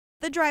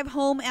The drive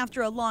home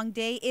after a long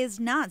day is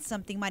not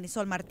something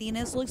Marisol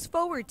Martinez looks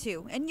forward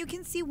to, and you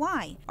can see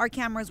why. Our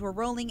cameras were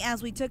rolling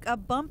as we took a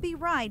bumpy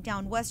ride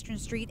down Western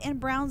Street in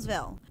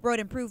Brownsville. Road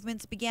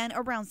improvements began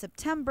around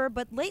September,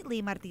 but lately,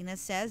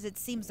 Martinez says, it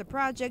seems the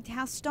project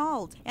has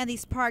stalled, and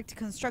these parked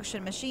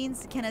construction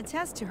machines can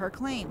attest to her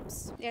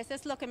claims.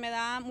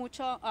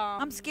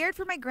 I'm scared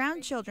for my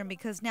grandchildren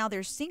because now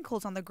there's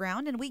sinkholes on the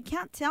ground and we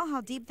can't tell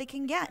how deep they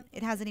can get.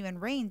 It hasn't even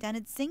rained and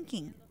it's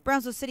sinking.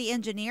 Brownsville City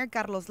engineer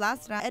Carlos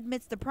Lastra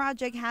admits the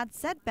project had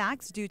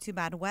setbacks due to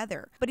bad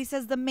weather, but he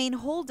says the main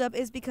holdup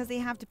is because they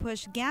have to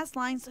push gas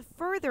lines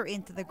further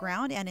into the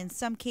ground and in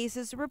some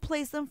cases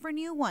replace them for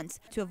new ones.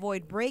 To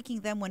avoid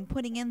breaking them when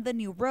putting in the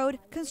new road,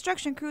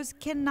 construction crews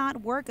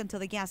cannot work until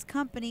the gas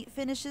company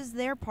finishes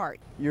their part.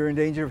 You're in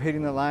danger of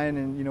hitting the line,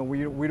 and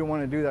we don't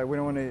want to do that. We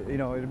don't want to,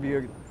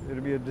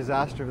 it'll be a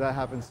disaster if that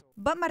happens.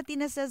 But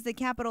Martinez says the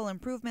capital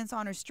improvements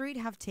on her street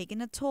have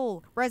taken a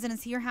toll.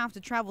 Residents here have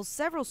to travel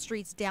several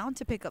streets down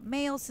to pick up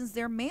mail since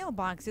their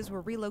mailboxes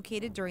were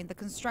relocated during the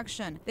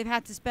construction. They've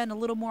had to spend a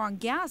little more on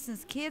gas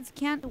since kids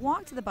can't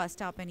walk to the bus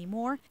stop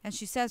anymore, and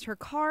she says her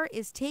car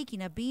is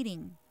taking a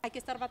beating.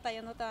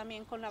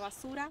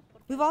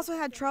 We've also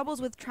had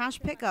troubles with trash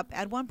pickup.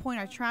 At one point,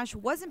 our trash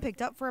wasn't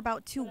picked up for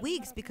about 2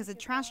 weeks because a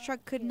trash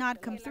truck could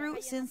not come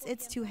through since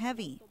it's too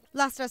heavy.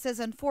 Lastra says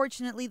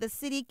unfortunately the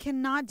city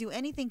cannot do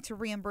anything to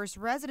reimburse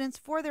residents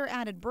for their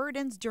added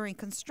burdens during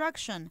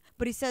construction,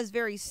 but he says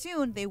very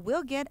soon they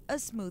will get a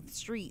smooth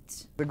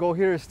street. The goal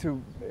here is to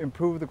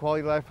improve the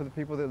quality of life for the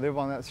people that live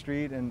on that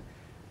street, and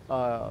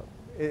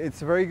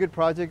it's a very good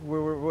project.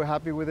 We're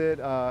happy with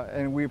it,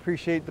 and we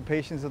appreciate the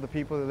patience of the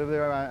people that live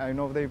there. I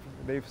know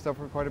they've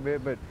suffered quite a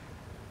bit, but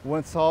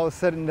once all is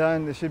said and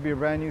done, there should be a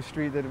brand new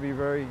street that'll be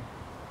very,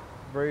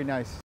 very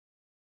nice.